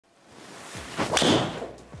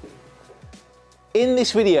In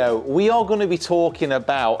this video, we are going to be talking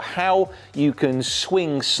about how you can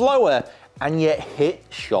swing slower and yet hit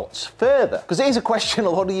shots further. Because it is a question a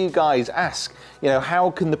lot of you guys ask. You know,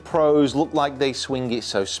 how can the pros look like they swing it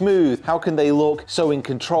so smooth? How can they look so in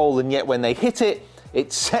control and yet when they hit it,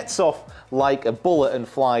 it sets off like a bullet and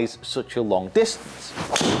flies such a long distance?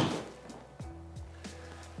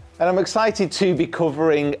 And I'm excited to be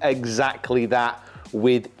covering exactly that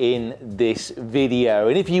within this video.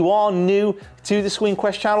 And if you are new to the Swing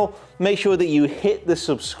Quest channel, make sure that you hit the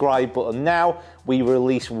subscribe button now. We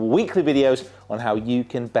release weekly videos on how you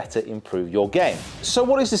can better improve your game. So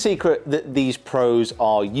what is the secret that these pros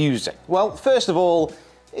are using? Well, first of all,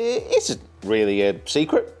 it isn't really a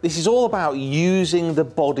secret. This is all about using the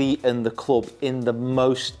body and the club in the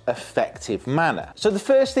most effective manner. So the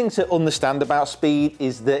first thing to understand about speed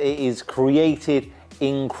is that it is created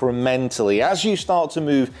incrementally. As you start to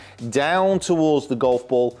move down towards the golf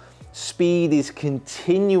ball, speed is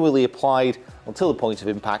continually applied until the point of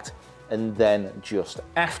impact and then just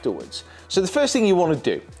afterwards. So the first thing you want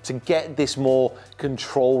to do to get this more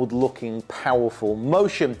controlled looking powerful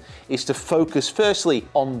motion is to focus firstly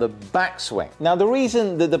on the backswing. Now the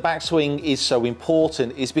reason that the backswing is so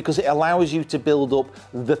important is because it allows you to build up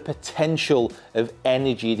the potential of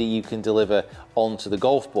energy that you can deliver onto the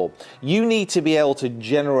golf ball. You need to be able to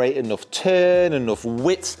generate enough turn, enough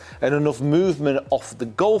width and enough movement off the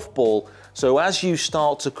golf ball, so as you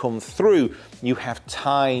start to come through, you have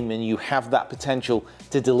time and you have that potential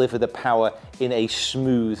to deliver the power in a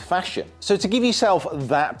smooth fashion. So to give yourself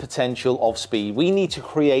that potential of speed, we need to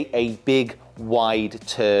create a big wide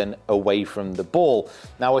turn away from the ball.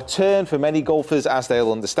 Now a turn for many golfers, as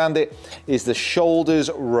they'll understand it, is the shoulders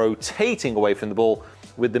rotating away from the ball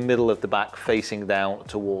with the middle of the back facing down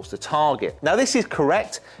towards the target. Now this is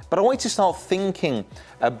correct, but I want you to start thinking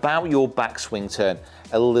about your backswing turn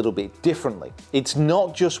a little bit differently. It's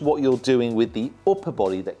not just what you're doing with the upper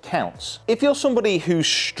body that counts. If you're somebody who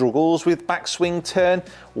struggles with backswing turn,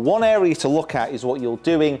 one area to look at is what you're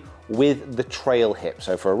doing with the trail hip.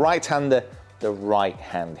 So for a right-hander, the right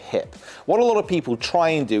hand hip. What a lot of people try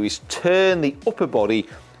and do is turn the upper body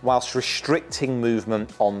whilst restricting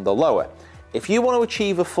movement on the lower. If you want to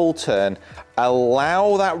achieve a full turn,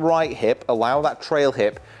 allow that right hip, allow that trail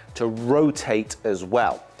hip to rotate as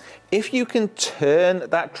well. If you can turn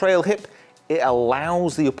that trail hip, it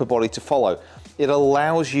allows the upper body to follow. It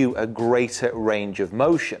allows you a greater range of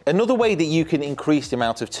motion. Another way that you can increase the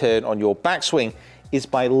amount of turn on your backswing is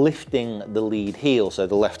by lifting the lead heel, so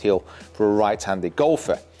the left heel for a right-handed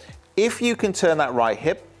golfer. If you can turn that right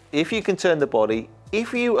hip, if you can turn the body,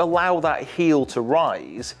 if you allow that heel to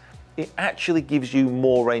rise, it actually gives you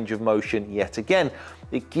more range of motion yet again.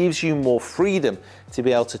 It gives you more freedom to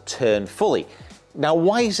be able to turn fully. Now,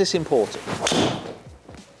 why is this important?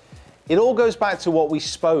 It all goes back to what we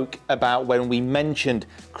spoke about when we mentioned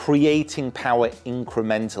creating power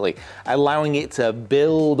incrementally, allowing it to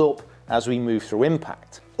build up as we move through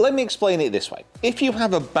impact. Let me explain it this way. If you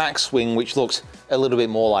have a backswing which looks a little bit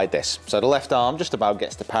more like this, so the left arm just about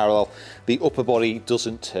gets to parallel, the upper body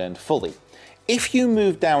doesn't turn fully. If you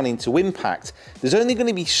move down into impact, there's only going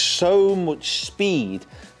to be so much speed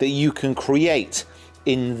that you can create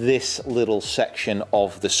in this little section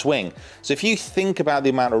of the swing. So if you think about the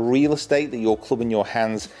amount of real estate that your club and your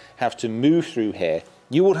hands have to move through here,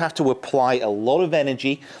 you would have to apply a lot of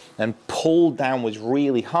energy and pull downwards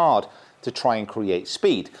really hard to try and create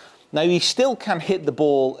speed. Now you still can hit the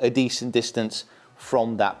ball a decent distance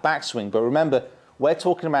from that backswing, but remember, we're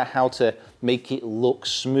talking about how to make it look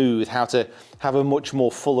smooth, how to have a much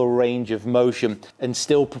more fuller range of motion and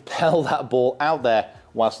still propel that ball out there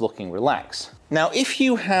whilst looking relaxed. Now, if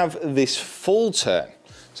you have this full turn,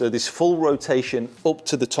 so this full rotation up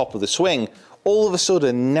to the top of the swing, all of a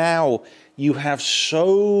sudden now you have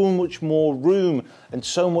so much more room and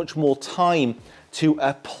so much more time to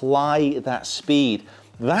apply that speed.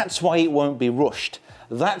 That's why it won't be rushed.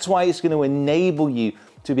 That's why it's going to enable you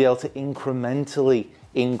to be able to incrementally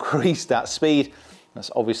increase that speed.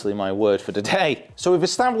 That's obviously my word for today. So we've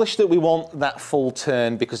established that we want that full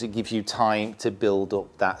turn because it gives you time to build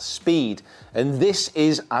up that speed. And this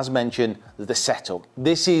is, as mentioned, the setup.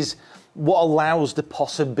 This is what allows the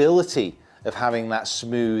possibility of having that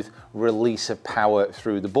smooth release of power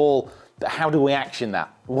through the ball. But how do we action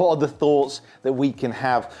that? What are the thoughts that we can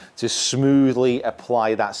have to smoothly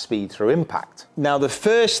apply that speed through impact? Now, the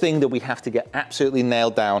first thing that we have to get absolutely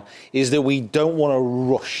nailed down is that we don't want to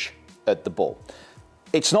rush at the ball.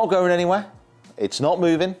 It's not going anywhere. It's not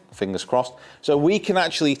moving, fingers crossed. So we can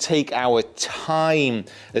actually take our time,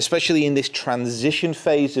 especially in this transition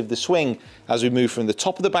phase of the swing, as we move from the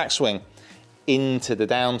top of the backswing into the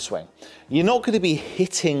downswing. You're not going to be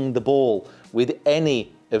hitting the ball with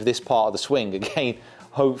any of this part of the swing. Again,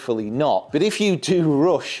 hopefully not. But if you do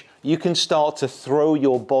rush, you can start to throw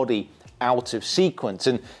your body out of sequence,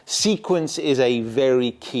 and sequence is a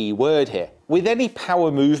very key word here. With any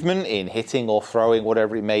power movement in hitting or throwing,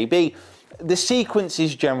 whatever it may be, the sequence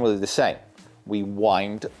is generally the same. We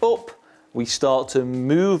wind up, we start to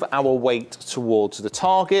move our weight towards the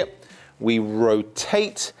target, we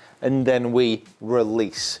rotate, and then we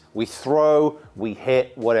release. We throw, we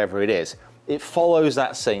hit, whatever it is. It follows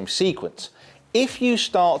that same sequence. If you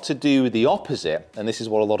start to do the opposite, and this is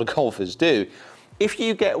what a lot of golfers do, if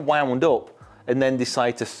you get wound up and then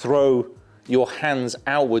decide to throw your hands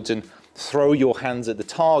outwards and throw your hands at the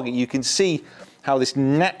target, you can see how this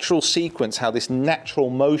natural sequence, how this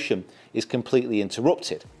natural motion is completely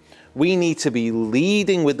interrupted. We need to be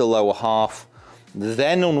leading with the lower half,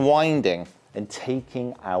 then unwinding and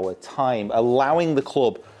taking our time, allowing the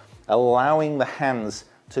club, allowing the hands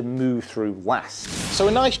to move through last. So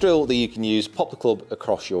a nice drill that you can use, pop the club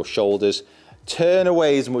across your shoulders, turn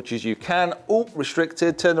away as much as you can. Oh,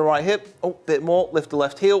 restricted, turn the right hip. Oh, bit more, lift the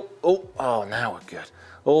left heel. Oh, now we're good.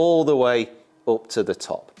 All the way up to the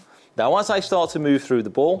top. Now, as I start to move through the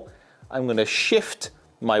ball, I'm gonna shift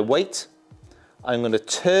my weight. I'm gonna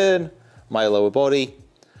turn my lower body,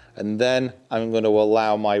 and then I'm gonna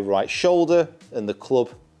allow my right shoulder and the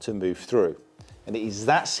club to move through. And it is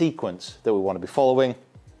that sequence that we wanna be following.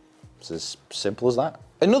 It's as simple as that.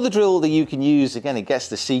 Another drill that you can use, again, it gets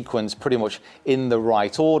the sequence pretty much in the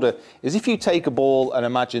right order, is if you take a ball and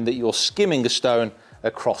imagine that you're skimming a stone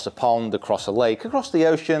across a pond, across a lake, across the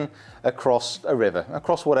ocean, across a river,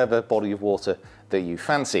 across whatever body of water that you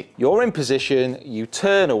fancy. You're in position, you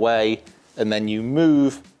turn away, and then you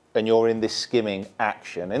move, and you're in this skimming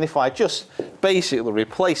action. And if I just basically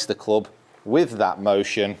replace the club with that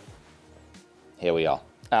motion, here we are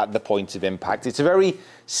at the point of impact. It's a very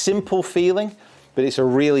simple feeling, but it's a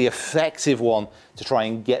really effective one to try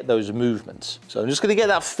and get those movements. So I'm just gonna get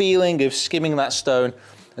that feeling of skimming that stone.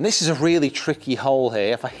 And this is a really tricky hole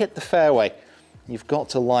here. If I hit the fairway, you've got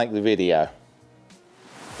to like the video.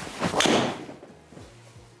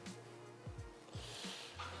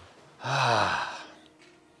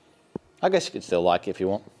 I guess you could still like it if you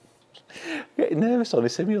want. I'm getting nervous on a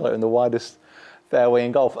simulator in the widest fairway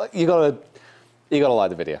in golf. You gotta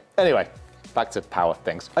like the video. Anyway, back to power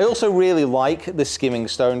things. I also really like the skimming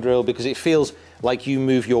stone drill because it feels like you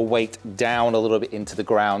move your weight down a little bit into the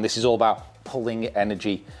ground. This is all about pulling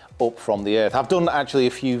energy up from the earth. I've done actually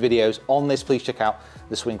a few videos on this. Please check out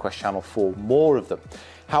the Swing Quest channel for more of them.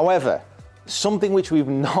 However, something which we've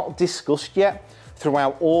not discussed yet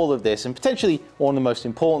throughout all of this, and potentially one of the most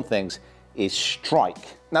important things, is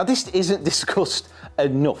strike. Now, this isn't discussed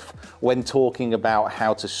enough when talking about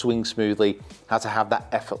how to swing smoothly, how to have that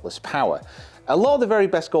effortless power. A lot of the very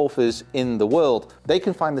best golfers in the world, they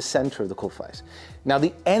can find the center of the club face. Now,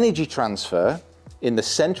 the energy transfer in the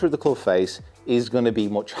center of the club face is going to be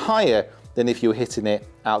much higher than if you're hitting it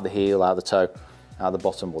out the heel, out the toe, out the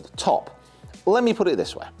bottom or the top. Let me put it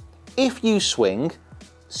this way. If you swing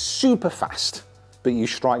super fast, but you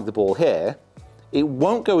strike the ball here, it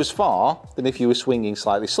won't go as far than if you were swinging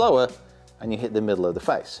slightly slower and you hit the middle of the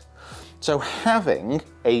face. So having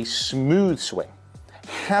a smooth swing,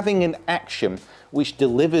 having an action which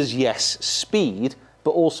delivers, yes, speed,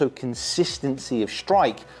 but also consistency of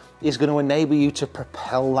strike, is going to enable you to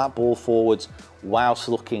propel that ball forwards whilst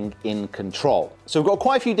looking in control. So we've got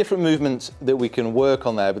quite a few different movements that we can work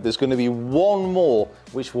on there, but there's going to be one more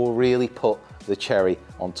which will really put the cherry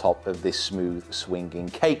on top of this smooth swinging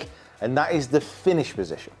cake, and that is the finish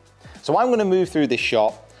position. So I'm going to move through this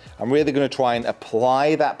shot. I'm really going to try and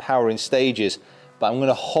apply that power in stages, but I'm going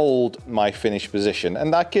to hold my finish position,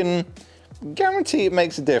 and I can guarantee it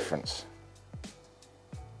makes a difference.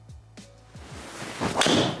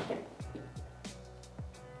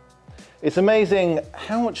 It's amazing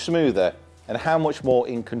how much smoother and how much more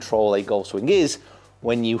in control a golf swing is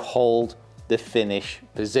when you hold the finish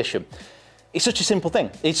position. It's such a simple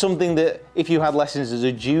thing. It's something that if you had lessons as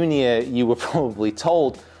a junior, you were probably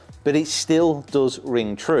told, but it still does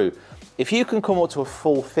ring true. If you can come up to a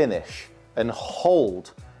full finish and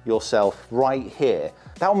hold yourself right here,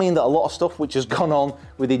 that'll mean that a lot of stuff which has gone on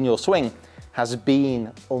within your swing has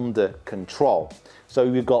been under control. So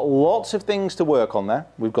we've got lots of things to work on there.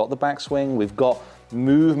 We've got the backswing, we've got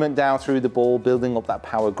movement down through the ball, building up that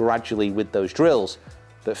power gradually with those drills.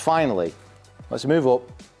 But finally, let's move up,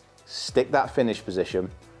 stick that finish position,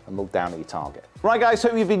 and look down at your target. Right guys,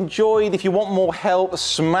 hope you've enjoyed. If you want more help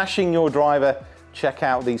smashing your driver, check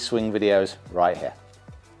out these swing videos right here.